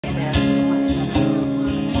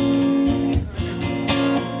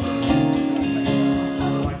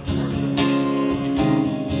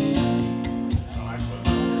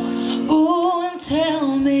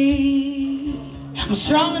I'm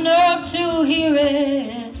strong enough to hear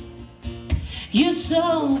it. You're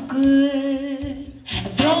so good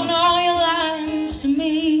at throwing all your lines to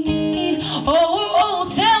me. Oh,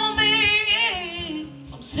 tell me,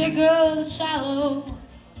 I'm sick of the shallow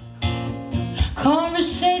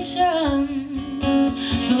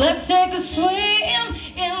conversations. So let's take a swim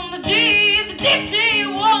in the deep, deep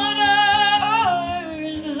waters.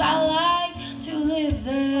 'Cause I like to live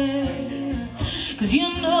there. 'Cause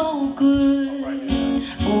you're no good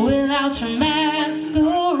without your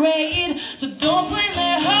masquerade. So don't play me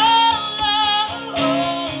hollow.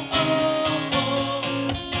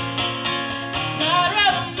 I'd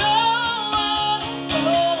rather know.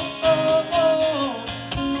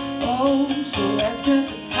 Oh, so let's cut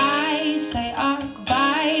the ties, say our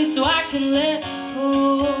goodbyes, so I can let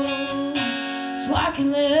go. So I can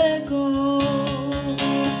let go.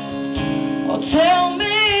 Oh, tell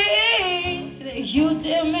me that you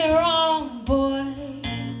did me wrong, boy.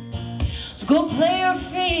 So go play your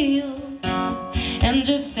field and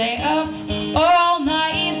just stay up all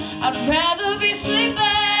night. I'd rather be sleeping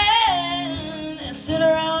and sit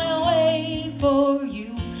around and wait for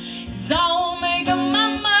you. 'Cause I won't make up my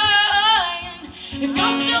mind if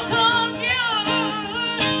you're still confused.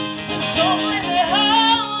 So don't let me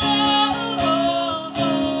hollow.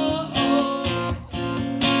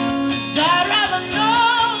 'Cause I'd rather know.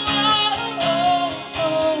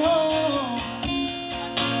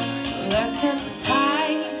 So let's cut the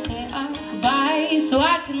ties, say our goodbyes, so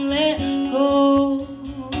I can let go.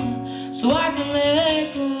 So I can let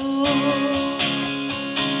go.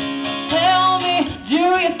 Tell me, do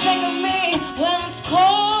you think of me when it's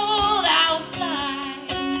cold outside?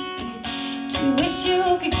 Do you wish you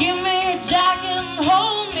could give me your jacket and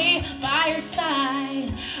hold me by your side?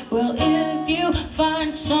 Well, if you find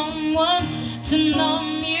someone to numb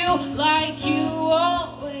you like you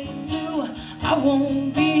always do, I won't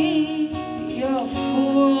be